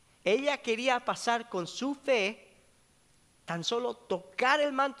 Ella quería pasar con su fe. Tan solo tocar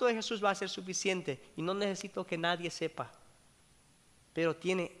el manto de Jesús va a ser suficiente, y no necesito que nadie sepa. Pero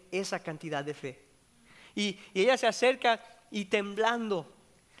tiene esa cantidad de fe. Y ella se acerca y temblando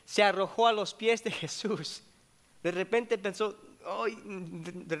se arrojó a los pies de Jesús. De repente pensó: "Ay,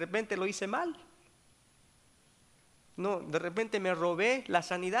 de repente lo hice mal. No, de repente me robé la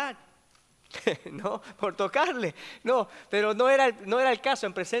sanidad". No, por tocarle. No, pero no era el caso.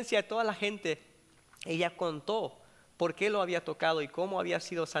 En presencia de toda la gente, ella contó por qué lo había tocado y cómo había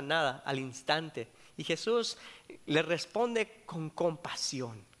sido sanada al instante. Y Jesús le responde con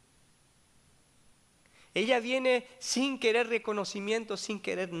compasión. Ella viene sin querer reconocimiento, sin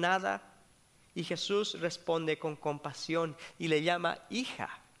querer nada, y Jesús responde con compasión y le llama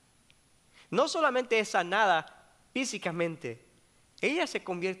hija. No solamente es sanada físicamente, ella se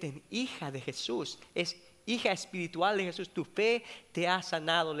convierte en hija de Jesús, es hija espiritual de Jesús. Tu fe te ha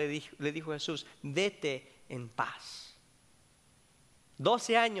sanado, le dijo Jesús, vete en paz.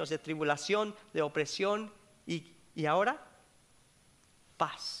 12 años de tribulación, de opresión, y ahora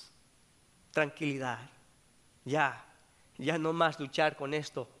paz, tranquilidad. Ya no más luchar con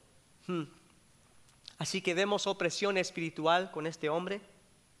esto. Así que vemos opresión espiritual con este hombre,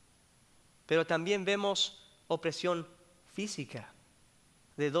 pero también vemos opresión física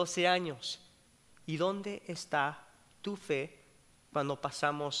de 12 años. ¿Y dónde está tu fe cuando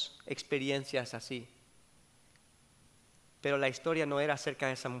pasamos experiencias así? Pero la historia no era acerca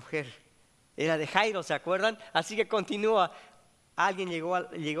de esa mujer, era de Jairo, ¿se acuerdan? Así que continúa. Alguien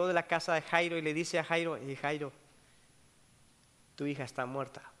llegó de la casa de Jairo y le dice a Jairo: Jairo, tu hija está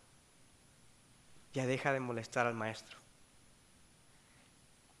muerta, ya deja de molestar al maestro.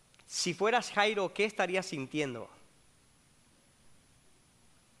 Si fueras Jairo, ¿qué estarías sintiendo?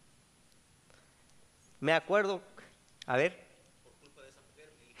 Me acuerdo, a ver. Por culpa de esa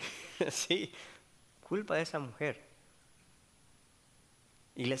mujer. Sí, culpa de esa mujer.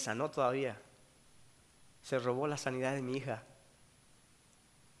 Y le sanó todavía. Se robó la sanidad de mi hija.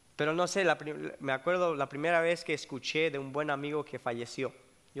 Pero no sé, me acuerdo la primera vez que escuché de un buen amigo que falleció.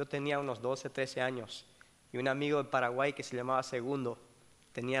 Yo tenía unos 12, 13 años. Y un amigo de Paraguay que se llamaba Segundo,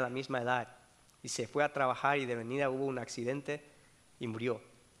 tenía la misma edad. Y se fue a trabajar y de venida hubo un accidente y murió.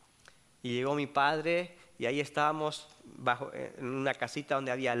 Y llegó mi padre y ahí estábamos en una casita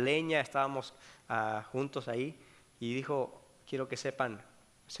donde había leña, estábamos juntos ahí. Y dijo, quiero que sepan,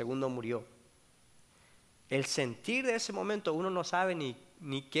 Segundo murió. El sentir de ese momento uno no sabe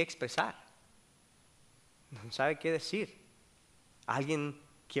ni qué expresar. No sabe qué decir. Alguien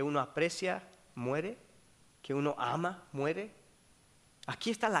que uno aprecia muere, que uno ama muere.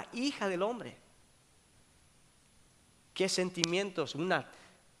 Aquí está la hija del hombre. ¿Qué sentimientos? Una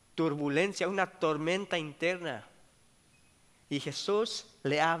turbulencia, una tormenta interna. Y Jesús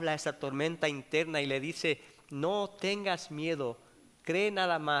le habla a esa tormenta interna y le dice, no tengas miedo, cree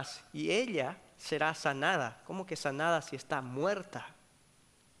nada más y ella será sanada. ¿Cómo que sanada si está muerta?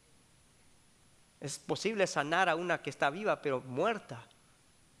 Es posible sanar a una que está viva pero muerta.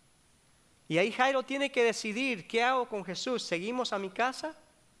 Y ahí Jairo tiene que decidir, ¿qué hago con Jesús? ¿Seguimos a mi casa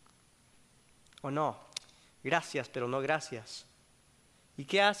o no? Gracias, pero no gracias. ¿Y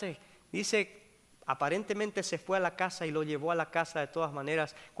qué hace? Dice, aparentemente se fue a la casa y lo llevó a la casa de todas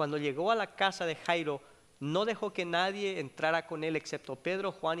maneras. Cuando llegó a la casa de Jairo, no dejó que nadie entrara con él excepto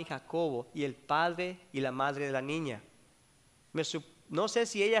Pedro, Juan y Jacobo y el padre y la madre de la niña. No sé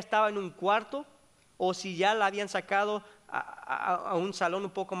si ella estaba en un cuarto o si ya la habían sacado a un salón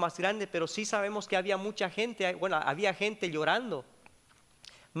un poco más grande, pero sí sabemos que había mucha gente, había gente llorando,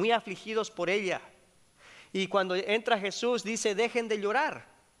 muy afligidos por ella. Y cuando entra Jesús dice, dejen de llorar.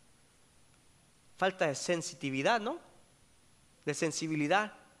 Falta de sensitividad, ¿no? De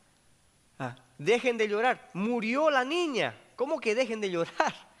sensibilidad. Dejen de llorar. Murió la niña. ¿Cómo que dejen de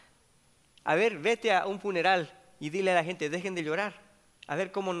llorar? A ver, vete a un funeral y dile a la gente, dejen de llorar. A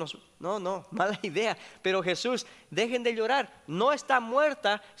ver cómo nos... No, mala idea. Pero Jesús, dejen de llorar. No está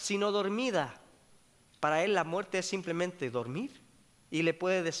muerta, sino dormida. Para él la muerte es simplemente dormir. Y le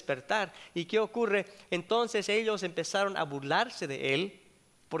puede despertar. ¿Y qué ocurre? Entonces ellos empezaron a burlarse de él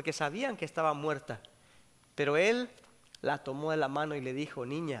porque sabían que estaba muerta. Pero él la tomó de la mano y le dijo,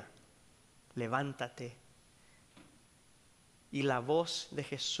 niña, levántate. Y la voz de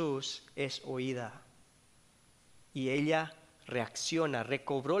Jesús es oída. Y ella reacciona,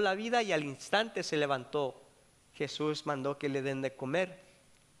 recobró la vida y al instante se levantó. Jesús mandó que le den de comer.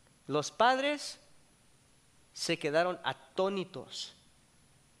 Los padres se quedaron atónitos.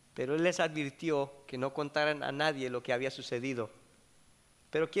 Pero él les advirtió que no contaran a nadie lo que había sucedido.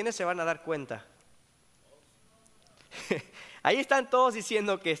 Pero ¿quiénes se van a dar cuenta? Ahí están todos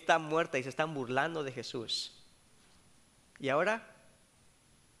diciendo que está muerta y se están burlando de Jesús. ¿Y ahora?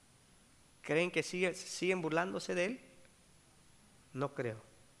 ¿Creen que siguen burlándose de él? No creo.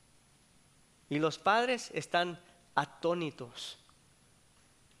 Y los padres están atónitos.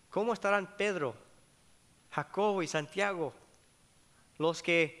 ¿Cómo estarán Pedro, Jacobo y Santiago? Los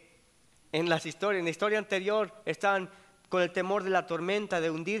que en la historia anterior estaban con el temor de la tormenta, de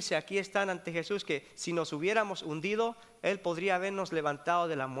hundirse, aquí están ante Jesús que si nos hubiéramos hundido, Él podría habernos levantado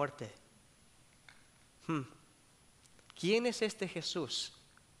de la muerte. ¿Quién es este Jesús?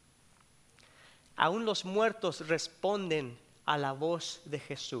 Aún los muertos responden a la voz de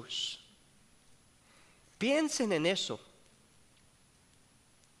Jesús. Piensen en eso.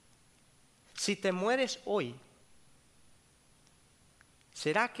 Si te mueres hoy,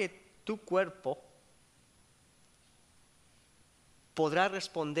 ¿será que tu cuerpo podrá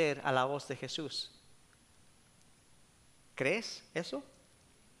responder a la voz de Jesús? ¿Crees eso?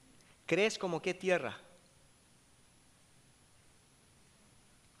 ¿Crees como qué tierra?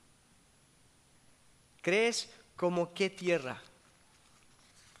 ¿Crees como qué tierra?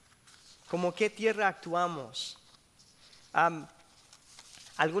 ¿Como qué tierra actuamos?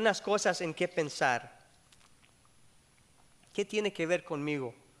 Algunas cosas en qué pensar. ¿Qué tiene que ver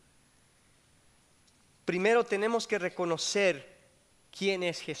conmigo? Primero tenemos que reconocer quién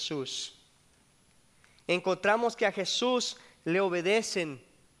es Jesús. Encontramos que a Jesús le obedecen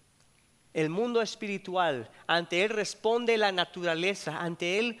el mundo espiritual. Ante Él responde la naturaleza.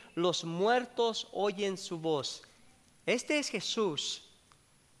 Ante Él los muertos oyen su voz. Este es Jesús.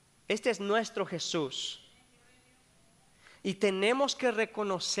 Este es nuestro Jesús. Y tenemos que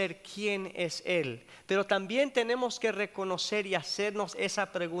reconocer quién es Él. Pero también tenemos que reconocer y hacernos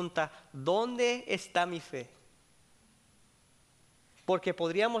esa pregunta: ¿dónde está mi fe? Porque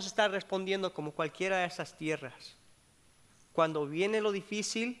podríamos estar respondiendo como cualquiera de esas tierras. Cuando viene lo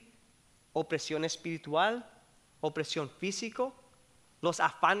difícil, opresión espiritual, opresión física, los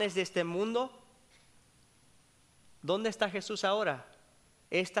afanes de este mundo, ¿dónde está Jesús ahora?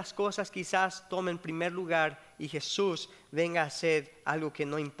 Estas cosas quizás tomen primer lugar y Jesús venga a hacer algo que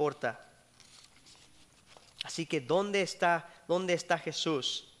no importa. Así que ¿dónde está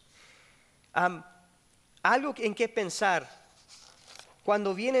Jesús? Algo en que pensar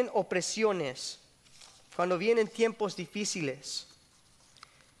cuando vienen opresiones, cuando vienen tiempos difíciles.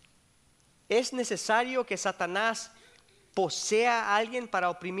 ¿Es necesario que Satanás posea a alguien para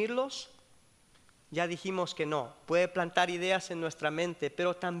oprimirlos? Ya dijimos que no. Puede plantar ideas en nuestra mente,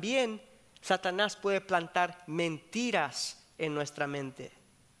 pero también Satanás puede plantar mentiras en nuestra mente.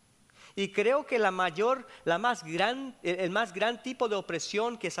 Y creo que el más gran tipo de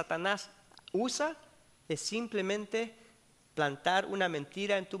opresión que Satanás usa es simplemente plantar una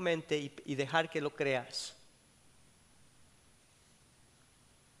mentira en tu mente y dejar que lo creas.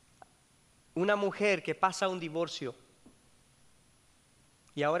 Una mujer que pasa un divorcio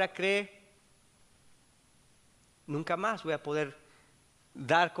y ahora cree: nunca más voy a poder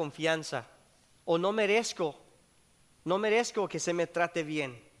dar confianza, o no merezco que se me trate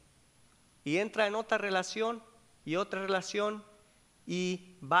bien. Y entra en otra relación y otra relación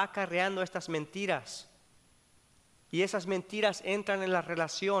y va acarreando estas mentiras. Y esas mentiras entran en la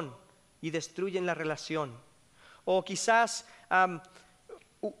relación y destruyen la relación. O quizás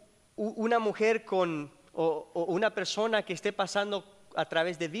una mujer o una persona que esté pasando a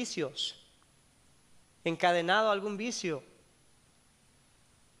través de vicios, encadenado a algún vicio.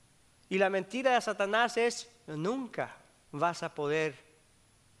 Y la mentira de Satanás es: nunca vas a poder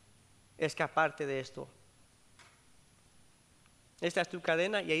escaparte de esto. Esta es tu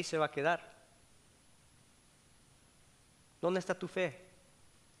cadena y ahí se va a quedar. ¿Dónde está tu fe?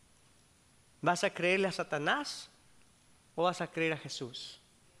 ¿Vas a creerle a Satanás o vas a creer a Jesús?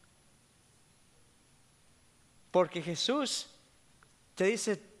 Porque Jesús te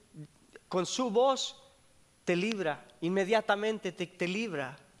dice, con su voz te libra, inmediatamente te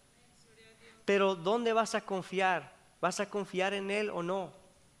libra. Pero ¿dónde vas a confiar? ¿Vas a confiar en Él o no?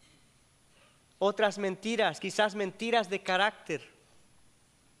 Otras mentiras, quizás mentiras de carácter.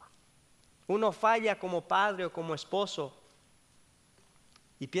 Uno falla como padre o como esposo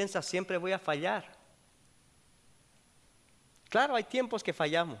y piensa: siempre voy a fallar. Claro, hay tiempos que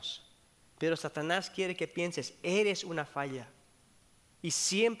fallamos, pero Satanás quiere que pienses: eres una falla. Y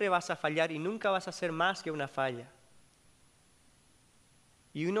siempre vas a fallar y nunca vas a ser más que una falla.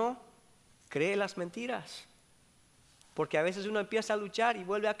 Y uno cree las mentiras, porque a veces uno empieza a luchar y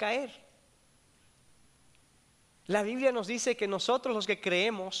vuelve a caer. La Biblia nos dice que nosotros, los que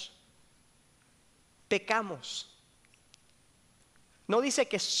creemos, pecamos. No dice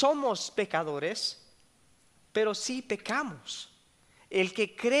que somos pecadores, pero sí pecamos. El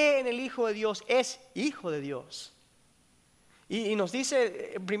que cree en el Hijo de Dios es hijo de Dios. Y nos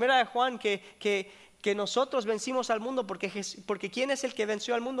dice en 1 Juan que nosotros vencimos al mundo porque ¿quién es el que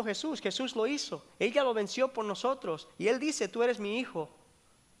venció al mundo? Jesús. Jesús lo hizo. Él ya lo venció por nosotros. Y Él dice: tú eres mi hijo.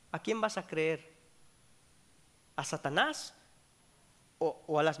 ¿A quién vas a creer? ¿A Satanás?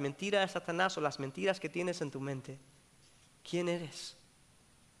 ¿O a las mentiras de Satanás o las mentiras que tienes en tu mente? ¿Quién eres?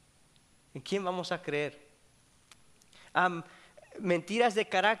 ¿En quién vamos a creer? Mentiras de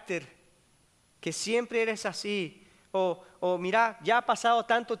carácter, que siempre eres así. O mira, ya ha pasado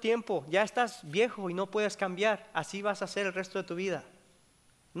tanto tiempo, ya estás viejo y no puedes cambiar, así vas a ser el resto de tu vida.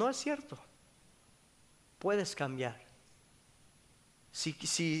 No es cierto. Puedes cambiar.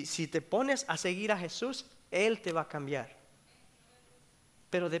 Si te pones a seguir a Jesús, Él te va a cambiar.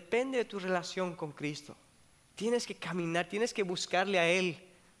 Pero depende de tu relación con Cristo. Tienes que caminar, tienes que buscarle a Él.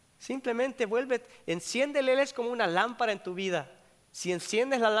 Simplemente enciéndele. Él es como una lámpara en tu vida. Si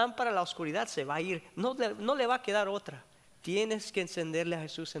enciendes la lámpara, la oscuridad se va a ir. No le va a quedar otra. Tienes que encenderle a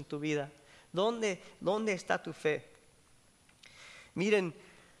Jesús en tu vida. ¿Dónde está tu fe? Miren,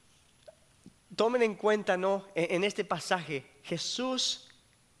 tomen en cuenta, ¿no? En este pasaje, Jesús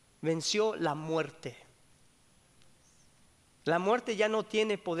venció la muerte. La muerte ya no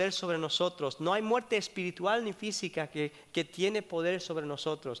tiene poder sobre nosotros. No hay muerte espiritual ni física que tiene poder sobre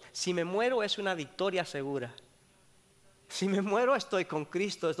nosotros. Si me muero, es una victoria segura. Si me muero, estoy con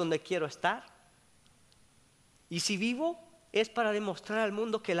Cristo, es donde quiero estar. Y si vivo, es para demostrar al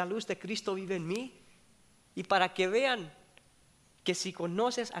mundo que la luz de Cristo vive en mí. Y para que vean que si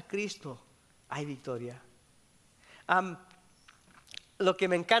conoces a Cristo, hay victoria. lo que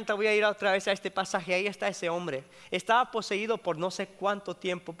me encanta, voy a ir otra vez a este pasaje, ahí está ese hombre. Estaba poseído por no sé cuánto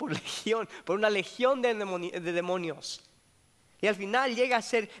tiempo, por una legión de demonios. Y al final llega a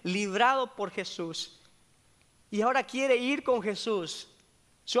ser librado por Jesús. Y ahora quiere ir con Jesús.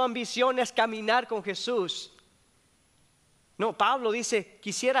 Su ambición es caminar con Jesús. No, Pablo dice,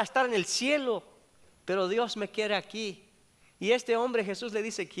 quisiera estar en el cielo, pero Dios me quiere aquí. Y este hombre, Jesús le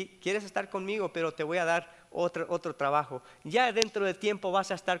dice, quieres estar conmigo, pero te voy a dar otro trabajo. Ya dentro de tiempo vas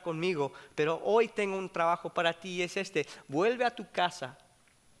a estar conmigo, pero hoy tengo un trabajo para ti y es este: vuelve a tu casa.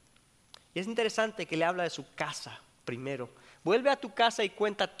 Y es interesante que le habla de su casa primero. Vuelve a tu casa y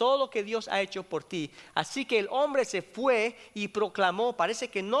cuenta todo lo que Dios ha hecho por ti. Así que el hombre se fue y proclamó, parece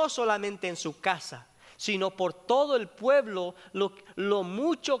que no solamente en su casa, sino por todo el pueblo, lo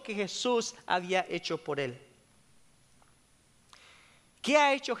mucho que Jesús había hecho por él. ¿Qué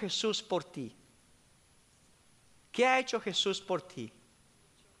ha hecho Jesús por ti? ¿Qué ha hecho Jesús por ti?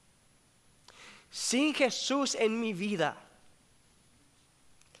 Sin Jesús en mi vida,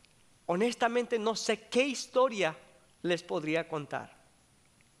 honestamente no sé qué historia les podría contar.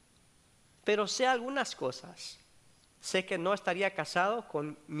 Pero sé algunas cosas. Sé que no estaría casado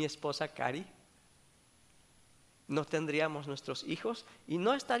con mi esposa Cari. No tendríamos nuestros hijos y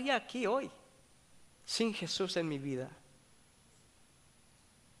no estaría aquí hoy sin Jesús en mi vida.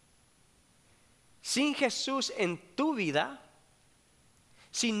 Sin Jesús en tu vida,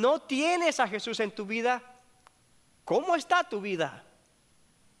 si no tienes a Jesús en tu vida, ¿cómo está tu vida?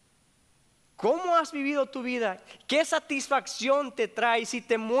 ¿Cómo has vivido tu vida? ¿Qué satisfacción te trae? Si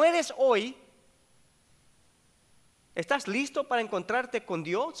te mueres hoy, ¿estás listo para encontrarte con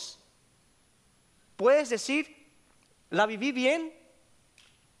Dios? ¿Puedes decir, la viví bien?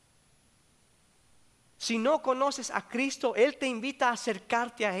 Si no conoces a Cristo, Él te invita a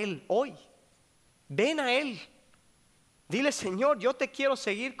acercarte a Él hoy. Ven a Él. Dile, Señor, yo te quiero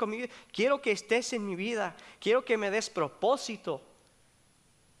seguir con mi vida. Quiero que estés en mi vida. Quiero que me des propósito.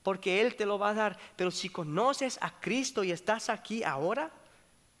 Porque Él te lo va a dar. Pero si conoces a Cristo y estás aquí ahora,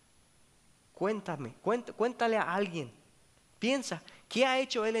 cuéntale a alguien. Piensa, ¿qué ha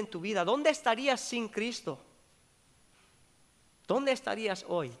hecho Él en tu vida? ¿Dónde estarías sin Cristo? ¿Dónde estarías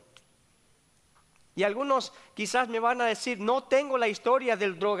hoy? Y algunos quizás me van a decir, no tengo la historia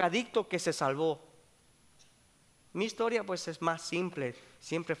del drogadicto que se salvó. Mi historia pues es más simple,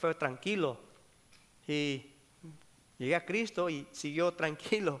 siempre fue tranquilo. Y llegué a Cristo y siguió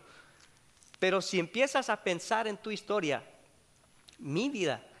tranquilo. Pero si empiezas a pensar en tu historia,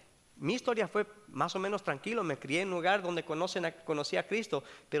 mi historia fue más o menos tranquilo. Me crié en un lugar donde conocí a Cristo.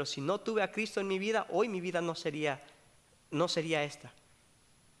 Pero si no tuve a Cristo en mi vida, hoy mi vida no sería esta.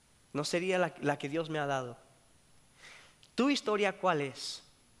 No sería la que Dios me ha dado. ¿Tu historia cuál es?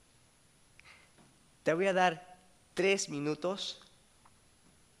 Te voy a dar 3 minutos.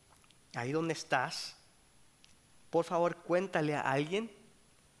 Ahí donde estás, por favor, cuéntale a alguien,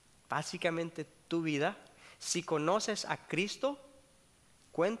 básicamente tu vida. Si conoces a Cristo,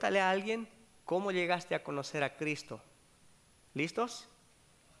 cuéntale a alguien cómo llegaste a conocer a Cristo. ¿Listos?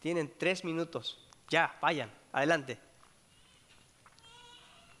 Tienen 3 minutos. Ya, vayan, adelante.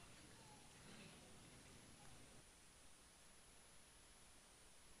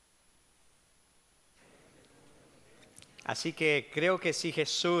 Así que creo que si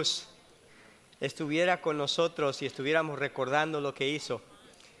Jesús estuviera con nosotros y estuviéramos recordando lo que hizo,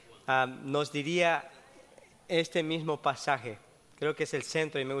 nos diría este mismo pasaje. Creo que es el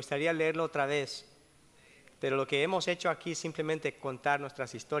centro y me gustaría leerlo otra vez. Pero lo que hemos hecho aquí es simplemente contar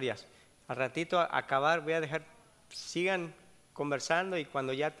nuestras historias. Al ratito acabar voy a dejar, sigan conversando y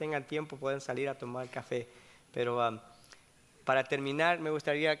cuando ya tengan tiempo pueden salir a tomar café. Pero para terminar me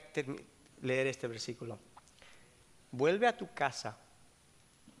gustaría leer este versículo. Vuelve a tu casa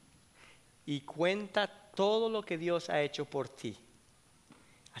y cuenta todo lo que Dios ha hecho por ti.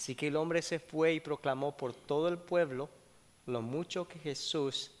 Así que el hombre se fue y proclamó por todo el pueblo lo mucho que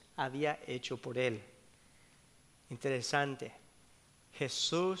Jesús había hecho por él. Interesante.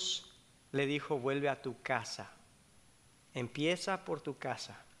 Jesús le dijo, vuelve a tu casa. Empieza por tu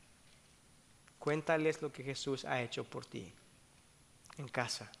casa. Cuéntales lo que Jesús ha hecho por ti en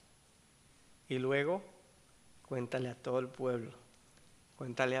casa. Y luego cuéntale a todo el pueblo,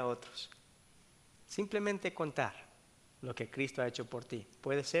 cuéntale a otros. Simplemente contar lo que Cristo ha hecho por ti.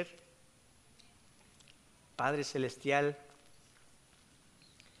 ¿Puede ser? Padre Celestial,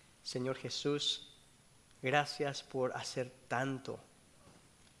 Señor Jesús, gracias por hacer tanto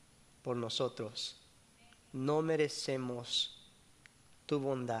por nosotros. No merecemos tu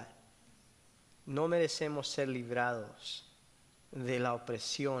bondad. No merecemos ser librados de la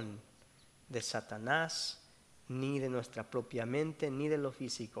opresión de Satanás ni de nuestra propia mente, ni de lo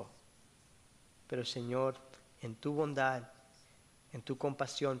físico. Pero Señor, en tu bondad, en tu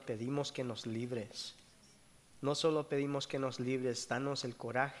compasión, pedimos que nos libres. No solo pedimos que nos libres, danos el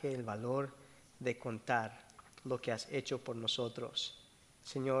coraje, el valor de contar lo que has hecho por nosotros.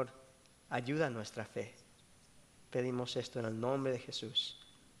 Señor, ayuda a nuestra fe. Pedimos esto en el nombre de Jesús.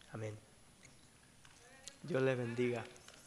 Amén. Dios le bendiga.